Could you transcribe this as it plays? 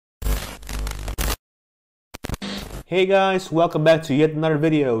Hey guys, welcome back to yet another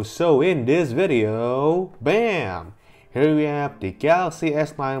video. So in this video, bam! Here we have the Galaxy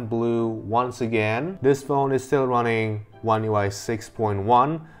S9 Blue once again. This phone is still running One UI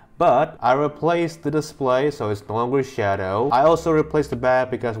 6.1, but I replaced the display so it's no longer shadow. I also replaced the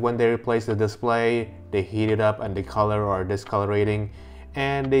back because when they replaced the display, they heated up and the color or discolorating,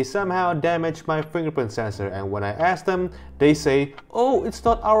 and they somehow damaged my fingerprint sensor, and when I asked them, they say, oh, it's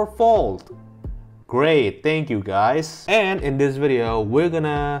not our fault. Great, thank you guys. And in this video, we're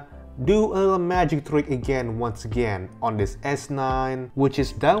gonna do a little magic trick again once again on this S9, which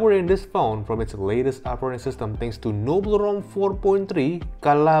is downgrading this phone from its latest operating system thanks to Noble ROM 4.3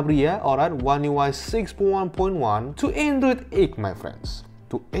 Calabria, alright, One UI 6.1.1 to Android 8, my friends.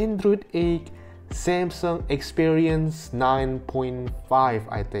 To Android 8 Samsung Experience 9.5,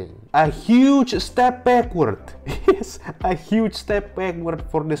 I think. A huge step backward. Yes, a huge step backward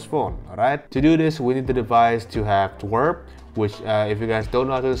for this phone, alright? To do this, we need the device to have Twerp, which if you guys don't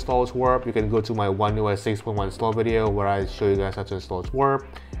know how to install Twerp, you can go to my One UI 6.1 install video where I show you guys how to install Twerp,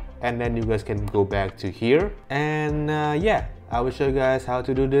 and then you guys can go back to here, and yeah, I will show you guys how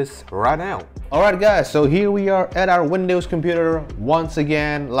to do this right now. Alright guys, so here we are at our Windows computer once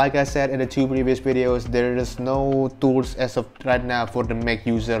again. Like I said in the two previous videos, there is no tools as of right now for the Mac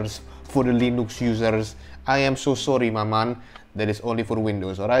users, for the Linux users. I am so sorry, my man. That is only for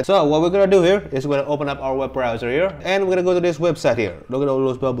Windows, alright? So what we're gonna do here is we're gonna open up our web browser here, and we're gonna go to this website here. Look at all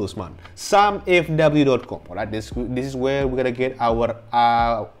those bubbles, man. samfw.com, alright? This is where we're gonna get our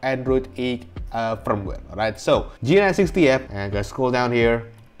Android 8 firmware, alright? So G960F, and just scroll down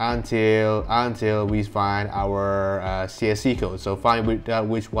here until we find our CSC code. So find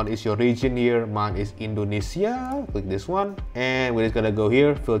which one is your region here. Mine is Indonesia. Click this one, and we're just gonna go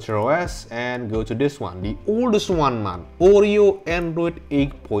here, filter OS, and go to this one, the oldest one, man, Oreo Android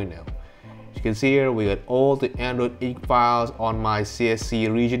 8.0. You can see here we got all the Android 8 files on my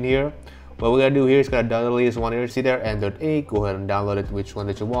CSC region here. What we're gonna do here is gonna download this one here. See there, Android 8. Go ahead and download it, which one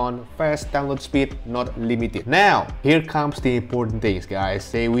that you want. Fast download speed, not limited. Now, here comes the important things, guys.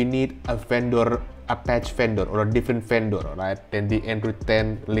 Say we need a vendor, a patch vendor, or a different vendor, alright, than the Android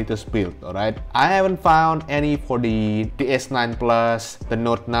 10 latest build, alright. I haven't found any for the S9 Plus, the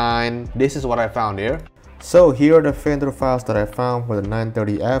Note 9. This is what I found here. So here are the vendor files that I found for the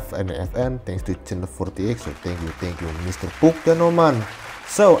 930F and the FN, thanks to Channel 40X. So thank you, Mr. Puk Danoman.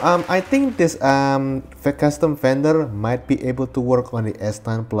 So I think this custom vendor might be able to work on the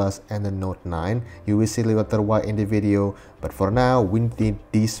S9 Plus and the Note 9. You will see later why in the video, but for now we need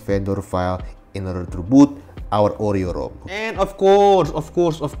this vendor file in order to boot our Oreo ROM. And of course,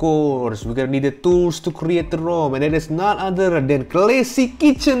 we're gonna need the tools to create the ROM, and it is none other than Classic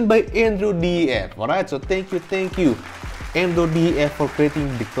Kitchen by Android DEF. Alright, so thank you Android DEF for creating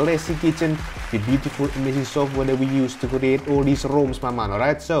the Classic Kitchen, the beautiful amazing software that we use to create all these ROMs, my man.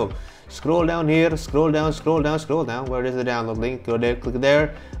 Alright, so scroll down here, scroll down. Where is the download link? Go there, click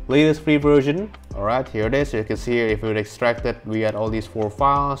there, latest free version. Alright, here it is. So you can see here, if we would extract it, we got all these 4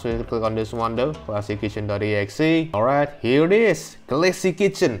 files. So you can click on this one though, classickitchen.exe. Alright, here it is, Classic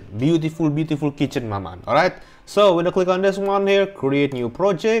Kitchen. Beautiful kitchen, my man. Alright, so we're gonna click on this one here, create new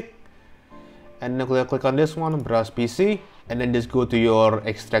project, and then click on this one, browse PC, and then just go to your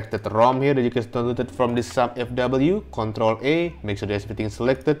extracted ROM here that you can download it from this SAMFW. Control A, make sure there's everything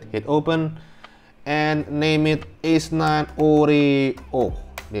selected, hit open, and name it S9 Oreo.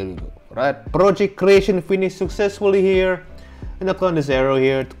 There we go. Right, project creation finished successfully here. And I click on this arrow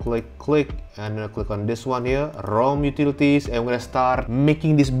here to click, and then click on this one here, ROM utilities, and we're gonna start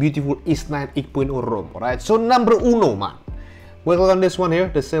making this beautiful S9 8.0 ROM. Alright, so number uno, man. We'll click on this one here,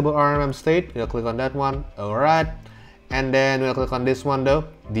 disable RMM state. We'll click on that one. Alright, and then we'll click on this one though,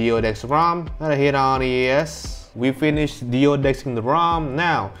 DODEX ROM, and hit on yes. We finished DODEXing the ROM.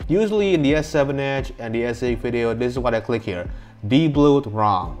 Now, usually in the S7 Edge and the S8 video, this is what I click here, debloat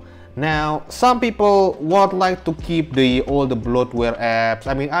ROM. Now, some people would like to keep all the bloatware apps.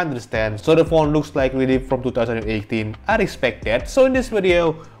 I mean, I understand. So the phone looks like really from 2018. I respect that. So in this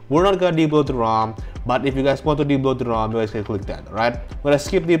video, we're not gonna debloat the ROM, but if you guys want to debloat the ROM, you guys can click that, alright? We're gonna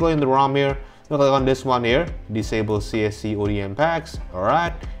skip debloating the ROM here. We'll click on this one here, disable CSC ODM packs,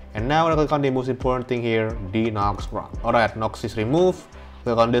 alright? And now we're gonna click on the most important thing here, denox ROM. Alright, Nox is removed.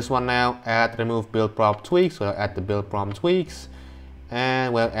 Click on this one now, add remove build prop tweaks. So we'll add the build prop tweaks,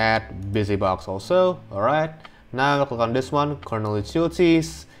 and we'll add busybox also, alright? Now we'll click on this one, kernel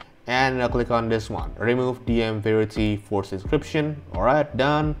utilities, and I'll click on this one, remove DM Verity force encryption. Alright,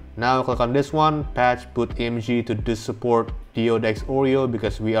 done. Now I'll click on this one, patch put img to support DODEX Oreo,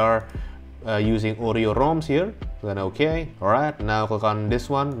 because we are using Oreo ROMs here. Then OK. Alright, now click on this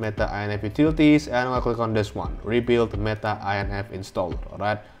one, Meta INF Utilities, and I'll click on this one, Rebuild Meta INF Installer.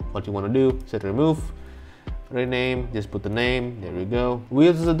 Alright, what you want to do, set remove, rename, just put the name, there we go.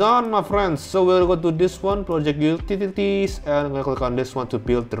 We're done, my friends. So we'll go to this one, Project Utilities, and I'm gonna click on this one to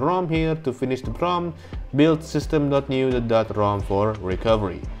build the ROM here. To finish the ROM, build system.new.rom for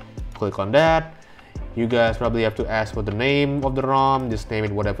recovery. Click on that. You guys probably have to ask for the name of the ROM, just name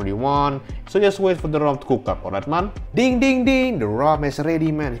it whatever you want. So just wait for the ROM to cook up, alright man? Ding ding ding, the ROM is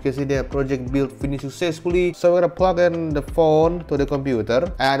ready, man. You can see the project build finished successfully. So we're gonna plug in the phone to the computer.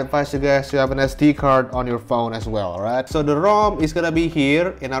 And I advise you guys to have an SD card on your phone as well, alright? So the ROM is gonna be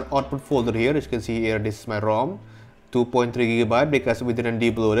here in our output folder here. As you can see here, this is my ROM, 2.3 GB because we didn't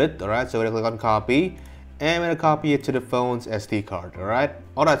debloat it, alright? So we're gonna click on copy. And I'm gonna copy it to the phone's SD card, alright?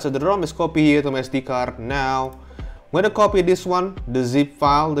 Alright, so the ROM is copied here to my SD card. Now, I'm gonna copy this one, the zip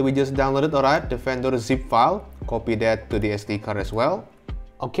file that we just downloaded, alright? The vendor zip file. Copy that to the SD card as well.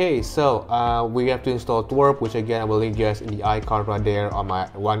 Okay, so we have to install Twerp, which again I will link you guys in the icon right there on my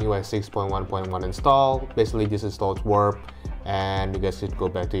One UI 6.1.1 install. Basically, just install Twerp, and you guys should go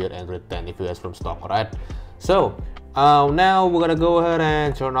back to your Android 10 if you guys from stock, alright? So, now we're gonna go ahead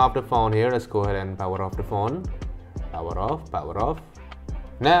and turn off the phone here. Let's go ahead and power off the phone. Power off, power off.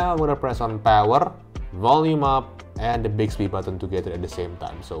 Now we're gonna press on power, volume up, and the Bixby button together at the same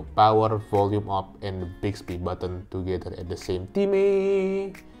time. So power, volume up, and the Bixby button together at the same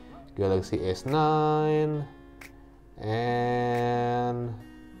time. Galaxy S9 and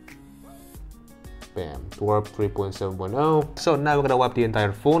bam, Twerp 3.7.0. So now we're gonna wipe the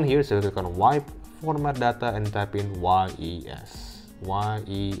entire phone here. So we're gonna wipe, format data, and type in YES.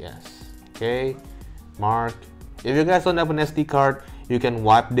 Okay, mark. If you guys don't have an SD card, you can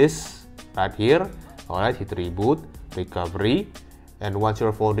wipe this right here. Alright, hit reboot, recovery, and once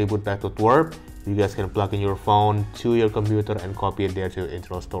your phone reboot back to Twerp, you guys can plug in your phone to your computer and copy it there to your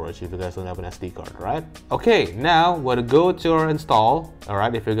internal storage if you guys don't have an SD card, right? Okay, now we're gonna go to our install.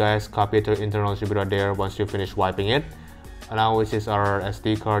 Alright, if you guys copy it to your internal, it should be right there once you finish wiping it. And now which is our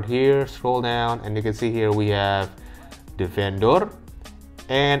SD card here, scroll down, and you can see here we have the vendor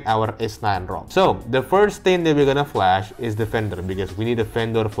and our S9 ROM. So the first thing that we're gonna flash is the vendor, because we need a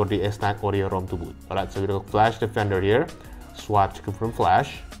vendor for the S9 audio ROM to boot. Alright, so we're gonna flash the vendor here, swap to confirm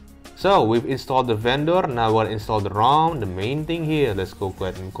flash. So we've installed the vendor, now we're gonna install the ROM, the main thing here. Let's go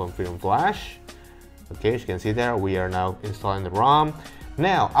ahead and confirm flash. Okay, as you can see there, we are now installing the ROM.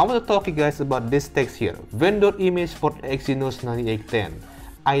 Now, I want to talk to you guys about this text here, vendor image for Exynos 9810.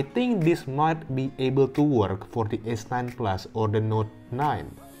 I think this might be able to work for the S9 Plus or the Note 9.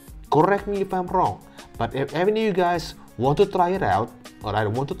 Correct me if I'm wrong, but if any of you guys want to try it out, or I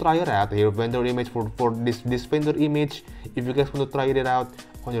want to try it out, your vendor image for this vendor image, if you guys want to try it out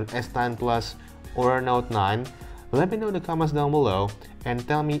on your S9 Plus or Note 9, let me know in the comments down below and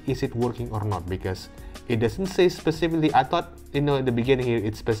tell me is it working or not, because it doesn't say specifically. I thought, in the beginning here,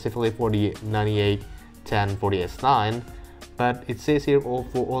 it's specifically for the 9810 for the S9, but it says here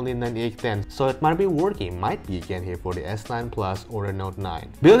for only 9810, so it might be working, might be again here for the S9 Plus or the Note 9.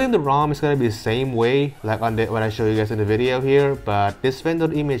 Building the ROM is gonna be the same way like on what I show you guys in the video here, but this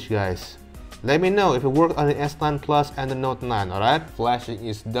vendor image, guys, let me know if it worked on the S9 Plus and the Note 9. Alright, flashing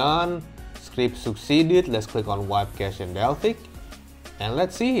is done, script succeeded. Let's click on wipe cache and Delphic, and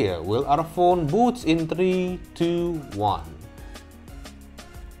let's see here, will our phone boots in 3, 2, 1.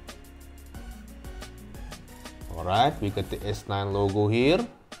 Alright, we got the S9 logo here.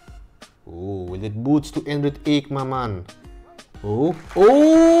 Oh, will it boots to Android 8, my man? Oh,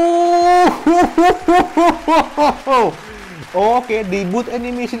 okay, the boot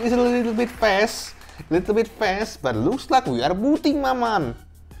animation is a little bit fast, but looks like we are booting, my man.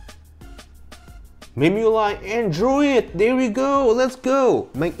 MIUI Android, there we go, let's go.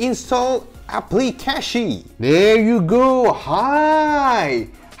 Make install application. There you go. Hi,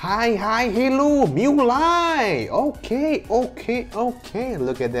 hello, MIUI. Okay,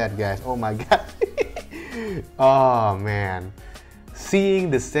 look at that, guys. Oh my god. Oh man, seeing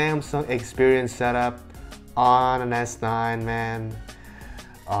the Samsung experience setup on an S9, man.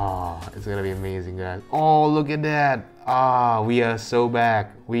 Oh, it's gonna be amazing, guys. Oh, look at that. Ah, we are so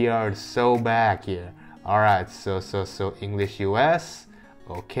back. We are so back here. Alright, so English US.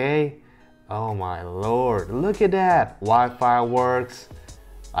 Okay. Oh my lord. Look at that. Wi-Fi works.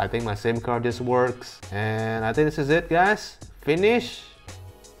 I think my SIM card just works. And I think this is it, guys. Finish.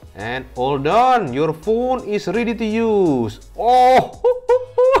 And all done. Your phone is ready to use. Oh,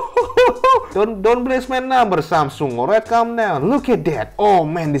 don't place my number, Samsung. Alright, calm down. Look at that. Oh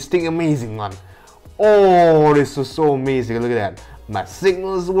man, this thing amazing, man. Oh, this is so amazing. Look at that. My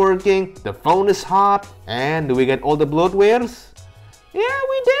signal is working. The phone is hot. And do we get all the bloatwares? Yeah,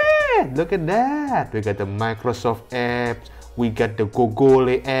 we did. Look at that. We got the Microsoft apps. We got the Google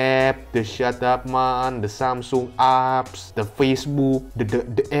app, the Shut Up man, the Samsung apps, the Facebook,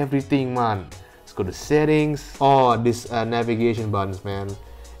 the everything man. Let's go to settings. Oh, this navigation buttons, man.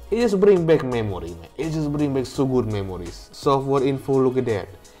 It just bring back memory, man. It just bring back so good memories. Software info, look at that.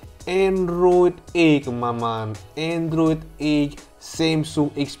 Android 8, my man. Android 8,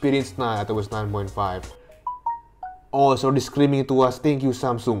 Samsung Experience 9. I thought it was 9.5. Oh, so they're screaming to us, thank you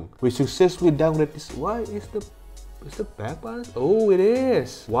Samsung. We successfully downgraded this. Why is the back button? Oh, it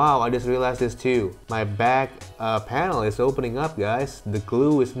is. Wow, I just realized this too. My back panel is opening up, guys. The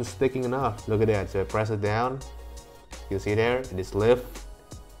glue isn't sticking enough. Look at that. So I press it down. You see there? It is lift.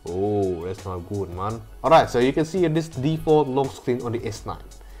 Oh, that's not good, man. Alright, so you can see this default lock screen on the S9.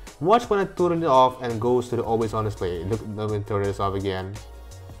 Watch when I turn it off and goes to the always on display. Look, let me turn this off again.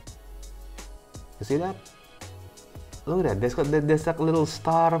 You see that? Look at that, there's like a little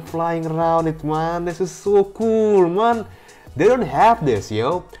star flying around it, man. This is so cool, man. They don't have this,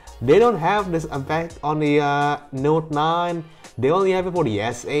 yo. They don't have this effect on the Note 9. They only have it for the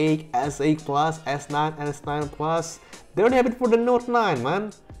S8, S8 Plus, S9, and S9 Plus. They don't have it for the Note 9,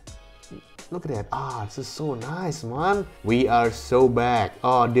 man. Look at that. Ah, this is so nice, man. We are so back.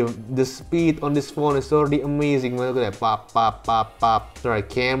 Oh, the speed on this phone is already amazing, man. Look at that. Pop, pop, pop, pop. Sorry,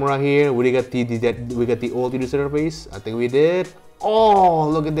 camera here. We got the old user interface. I think we did. Oh,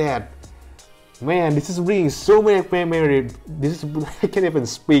 look at that. Man, this is bringing so many memories. This is I can't even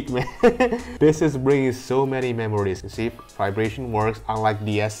speak, man. This is bringing so many memories. You see, vibration works. Unlike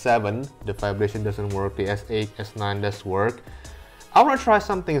the S7, the vibration doesn't work. The S8, S9 does work. I want to try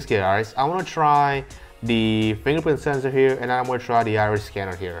something here, guys. I want to try the fingerprint sensor here, and I'm going to try the iris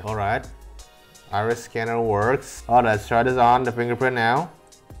scanner here. All right, iris scanner works. All right, let's try this on the fingerprint now.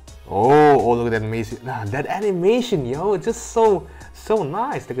 Oh, look at that amazing. Nah, that animation, yo, it's just so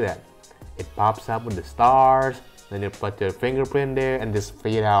nice. Look at that. It pops up with the stars. Then you put your fingerprint there and just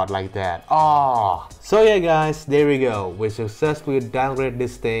fade out like that. Oh, so yeah, guys, there we go. We successfully downgraded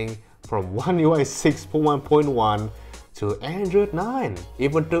this thing from One UI 6.1.1 to Android 9.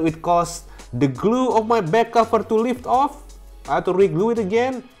 Even though it costs the glue of my back cover to lift off, I have to re-glue it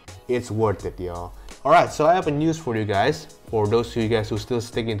again. It's worth it, y'all. Alright, so I have a news for you guys. For those of you guys who still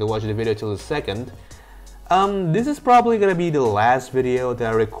sticking to watch the video till the second. This is probably gonna be the last video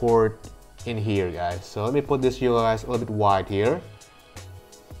that I record in here, guys. So let me put this you guys a little bit wide here.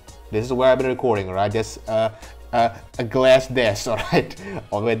 This is where I've been recording, alright? Just a glass desk, alright?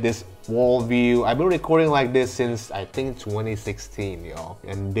 Or with this wall view. I've been recording like this since I think 2016, y'all.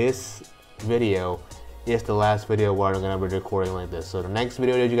 And this video is the last video where I'm gonna be recording like this. So the next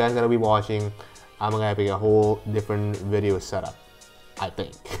video that you guys are gonna be watching, I'm gonna pick a whole different video setup. I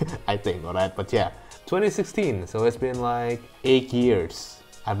think. I think, alright? But yeah, 2016. So it's been like 8 years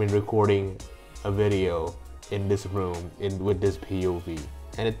I've been recording a video in this room with this POV.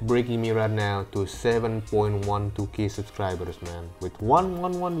 And it's bringing me right now to 7.12k subscribers, man. With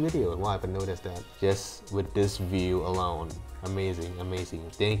one video. Wow, I haven't noticed that. Just with this view alone. Amazing, amazing.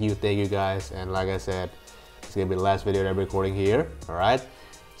 Thank you guys. And like I said, it's gonna be the last video that I'm recording here. Alright.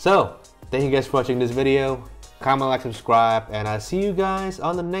 So, thank you guys for watching this video. Comment, like, subscribe, and I'll see you guys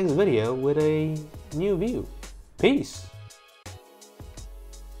on the next video with a new view. Peace.